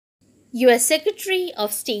US Secretary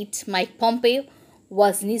of State Mike Pompeo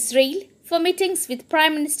was in Israel for meetings with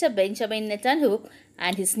Prime Minister Benjamin Netanyahu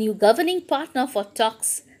and his new governing partner for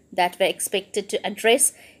talks that were expected to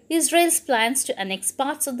address Israel's plans to annex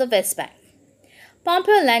parts of the West Bank.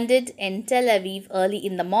 Pompeo landed in Tel Aviv early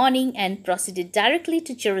in the morning and proceeded directly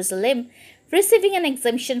to Jerusalem, receiving an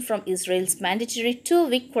exemption from Israel's mandatory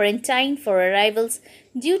 2-week quarantine for arrivals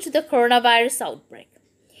due to the coronavirus outbreak.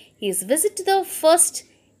 His visit to the first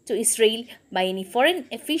to Israel by any foreign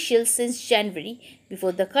official since January,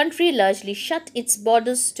 before the country largely shut its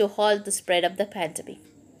borders to halt the spread of the pandemic.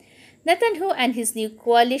 Netanyahu and his new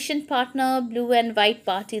coalition partner, Blue and White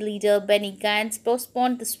Party leader Benny Gantz,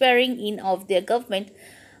 postponed the swearing-in of their government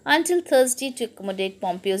until Thursday to accommodate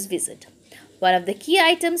Pompeo's visit. One of the key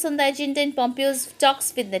items on the agenda in Pompeo's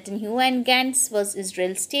talks with Netanyahu and Gantz was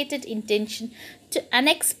Israel's stated intention to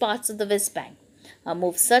annex parts of the West Bank, a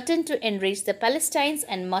move certain to enrage the Palestinians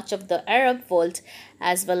and much of the Arab world,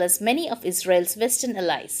 as well as many of Israel's Western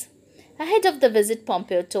allies. Ahead of the visit,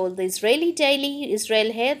 Pompeo told the Israeli daily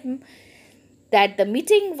Israel Hayom that the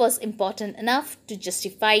meeting was important enough to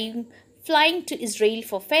justify flying to Israel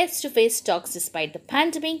for face-to-face talks despite the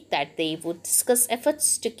pandemic, that they would discuss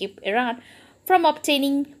efforts to keep Iran from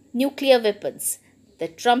obtaining nuclear weapons, the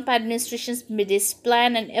Trump administration's midst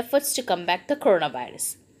plan and efforts to combat the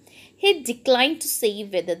coronavirus. He declined to say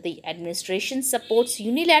whether the administration supports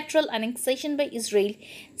unilateral annexation by Israel,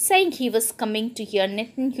 saying he was coming to hear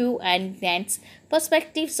Netanyahu and Gantz's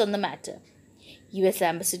perspectives on the matter. US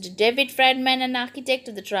Ambassador David Friedman, an architect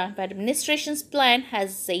of the Trump administration's plan,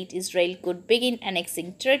 has said Israel could begin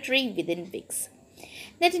annexing territory within weeks.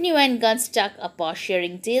 Netanyahu and Gantz struck a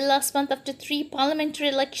power-sharing deal last month after 3 parliamentary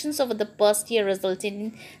elections over the past year resulted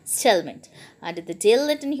in stalemate. Under the deal,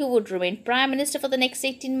 Netanyahu would remain prime minister for the next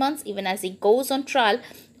 18 months, even as he goes on trial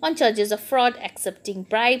on charges of fraud, accepting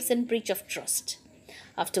bribes, and breach of trust.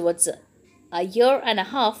 Afterwards, a year and a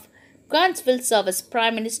half, Gantz will serve as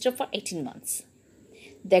prime minister for 18 months.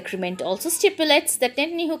 The agreement also stipulates that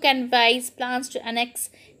Netanyahu can devise plans to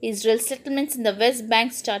annex Israel's settlements in the West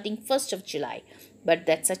Bank starting 1st of July, but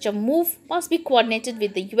that such a move must be coordinated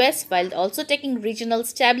with the US while also taking regional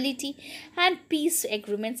stability and peace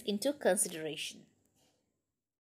agreements into consideration.